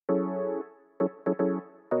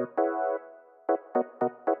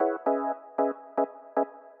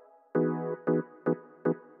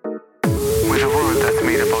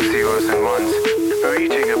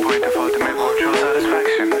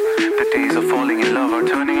falling in love or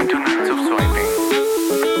turning into nights of swiping.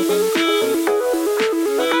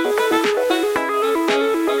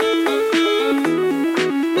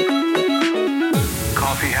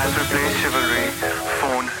 Coffee has replaced chivalry.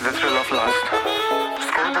 Phone, the thrill of lust.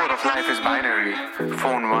 Scoreboard of life is binary.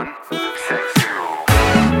 Phone 1, sex 0.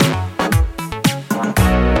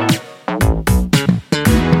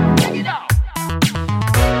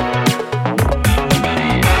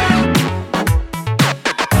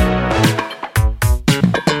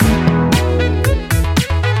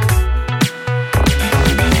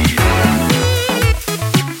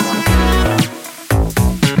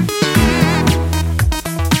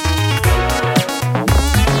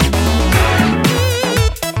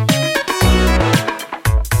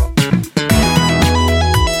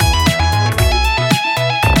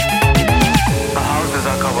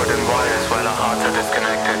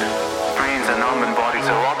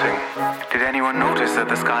 Did anyone notice that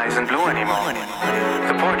the sky isn't blue anymore?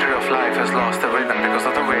 The poetry of life has lost the rhythm because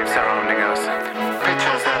of the waves surrounding us.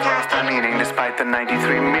 Pictures have lost their meaning despite the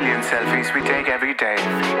 93 million selfies we take every day.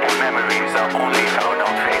 And memories are only found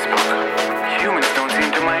on Facebook. Humans don't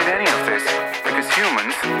seem to mind any of this because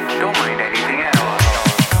humans don't mind anything else.